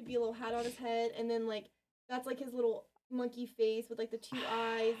thing could be a little hat on his head, and then like that's like his little monkey face with like the two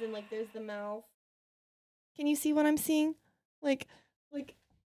eyes, and like there's the mouth. Can you see what I'm seeing? Like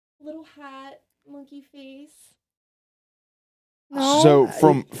little hat, monkey face. No. So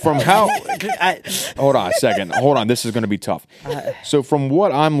from how I, hold on a second. Hold on. This is going to be tough. So from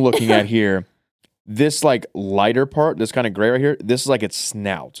what I'm looking at here, this like lighter part, this kind of gray right here, this is like its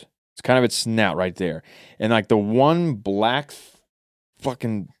snout. It's kind of its snout right there. And like the one black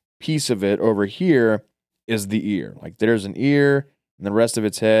fucking piece of it over here is the ear. Like there's an ear and the rest of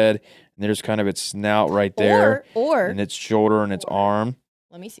its head, and there's kind of its snout right there. Or and its shoulder and its arm.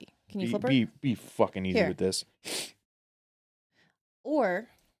 let me see. Can you flip her? Be fucking easy Here. with this. Or,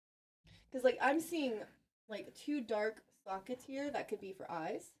 because like I'm seeing like two dark sockets here that could be for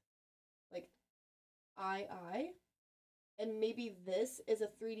eyes, like eye, and maybe this is a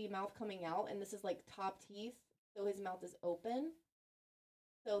 3D mouth coming out, and this is like top teeth, so his mouth is open.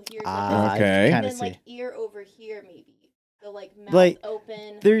 So here's like Okay. and Kind of then see. like ear over here maybe. So like mouth Like,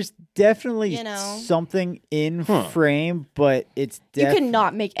 open. There's definitely You know. something in Huh. frame, but it's You definitely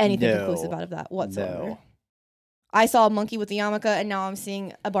cannot make anything No. conclusive out of that whatsoever. No. I saw a monkey with the yarmulke, and now I'm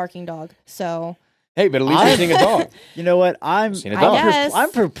seeing a barking dog. So Hey, but at least you're seeing a dog. You know what? I'm Seen a dog. I I'm, guess.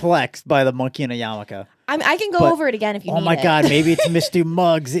 I'm perplexed by the monkey in a yarmulke. I can go But- over it again if you Oh need my it. god, maybe it's Mr.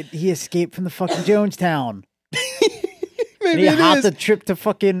 Muggs. He escaped from the fucking Jonestown. And Maybe he it hopped is. a trip to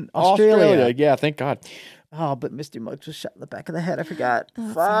fucking Australia. Yeah, thank God. Oh, but Mr. Muggs was shot in the back of the head. I forgot.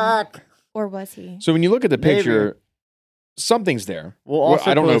 Oh, Fuck. Or was he? So when you look at the Maybe. picture, something's there. We'll Well, also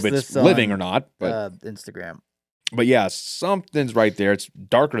I don't know if post it's this living on, or not, but Instagram. but yeah, something's right there. It's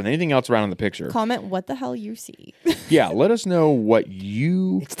darker than anything else around in the picture. Comment what the hell you see. Yeah, let us know what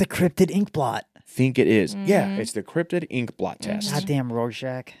you It's the cryptid ink blot. think it is. Yeah, Mhm. it's the cryptid ink blot test. Goddamn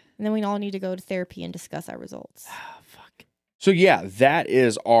Rorschach. And then we all need to go to therapy and discuss our results. Oh, fuck. So yeah, that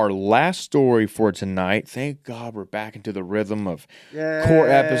is our last story for tonight. Thank God we're back into the rhythm of core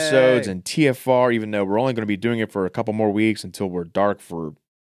episodes and TFR, even though we're only going to be doing it for a couple more weeks until we're dark for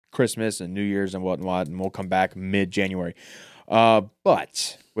Christmas and New Year's and whatnot, and we'll come back mid-January.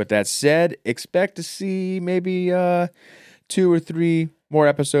 But with that said, expect to see maybe 2 or 3 more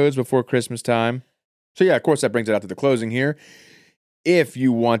episodes before Christmas time. So yeah, of course, that brings it out to the closing here. If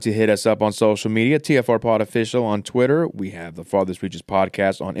you want to hit us up on social media, TFR Pod Official on Twitter. We have the Farthest Reaches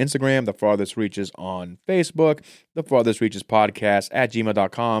Podcast on Instagram, the Farthest Reaches on Facebook, the Farthest Reaches Podcast at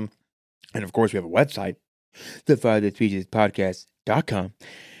gmail.com. And of course, we have a website, thefarthestreachespodcast.com.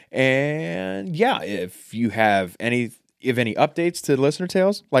 And yeah, if you have any updates to listener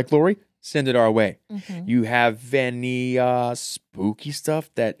tales, like Lori, send it our way. Mm-hmm. You have any spooky stuff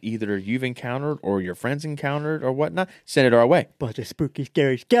that either you've encountered or your friends encountered or whatnot, send it our way. Bunch of spooky,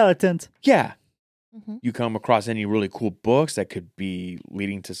 scary skeletons. Yeah. Mm-hmm. You come across any really cool books that could be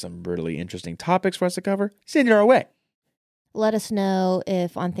leading to some really interesting topics for us to cover, send it our way. Let us know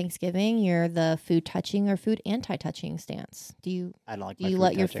if on Thanksgiving you're the food touching or food anti-touching stance. Do you I don't like do my you food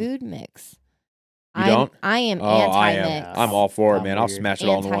let your touching. food mix? You don't? I am Oh, I anti-mix. am. I'm all for it, I'm man. I'll weird. smash it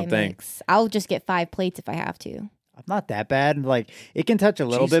all into one thing. Anti-mix. I'll just get 5 plates if I have to. I'm not that bad. Like it can touch a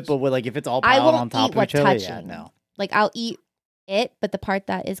little Jesus. bit, but with, like if it's all I piled won't on top eat of what's each other, yeah, touching. no. Like I'll eat it, but the part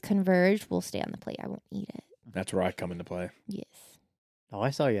that is converged will stay on the plate. I won't eat it. That's where I come into play. Yes. Oh,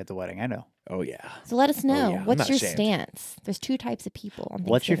 I saw you at the wedding. I know. Oh, yeah. So let us know. yeah. I'm What's not your ashamed. stance? There's 2 types of people on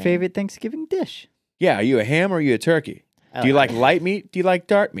What's your Thanksgiving. favorite Thanksgiving dish? Yeah, are you a ham or are you a turkey? Do you like light meat? Do you like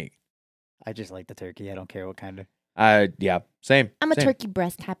dark meat? I just like the turkey. I don't care what kind of. Yeah, same. I'm a same. turkey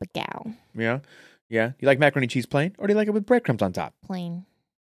breast type of gal. Yeah. Yeah. You like macaroni and cheese plain or do you like it with breadcrumbs on top? Plain.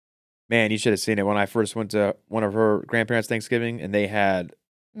 Man, you should have seen it when I first went to one of her grandparents' Thanksgiving and they had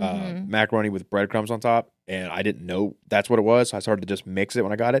macaroni with breadcrumbs on top, and I didn't know that's what it was. So I started to just mix it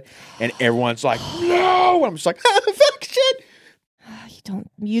when I got it, and everyone's like, "No!" I'm just like, "Fuck shit."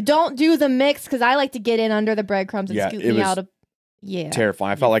 You don't do the mix because I like to get in under the breadcrumbs and scoop me out of. Yeah,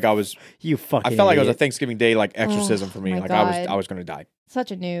 terrifying. I felt like I was. You fucking. I felt like it was a idiot. Thanksgiving Day like exorcism for me. my Like God. I was going to die.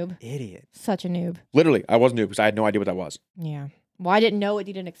 Such a noob. Idiot. Such a noob. Literally, I was noob because I had no idea what that was. Yeah. Well, I didn't know it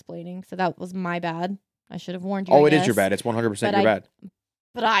needed explaining, so that was my bad. I should have warned you. Oh, I it is guess. your bad. It's 100% But your bad.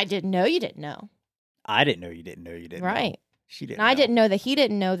 But I didn't know you didn't know. I didn't know you didn't know you didn't. Right. Know. She didn't. And I know. didn't know that he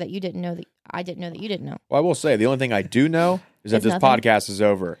didn't know that you didn't know that I didn't know that you didn't know. Well, I will say the only thing I do know is that Is this nothing. podcast is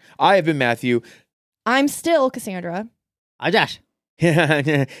over. I have been Matthew, I'm still Cassandra. I Josh.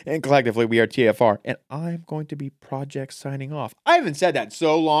 and collectively we are TFR, and I'm going to be Project signing off. I haven't said that in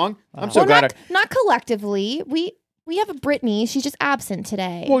so long. I'm so Well, glad. not collectively. We have a Brittany. She's just absent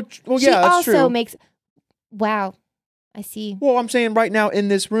today. Well, she yeah, that's also true. makes. Wow, I see. Well, I'm saying right now in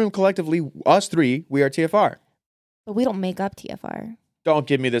this room, collectively, us three, we are TFR. But we don't make up TFR. Don't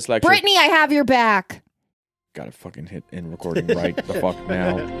give me this lecture. Brittany, I have your back. Gotta fucking hit end recording right the fuck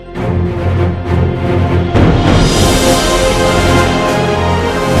now.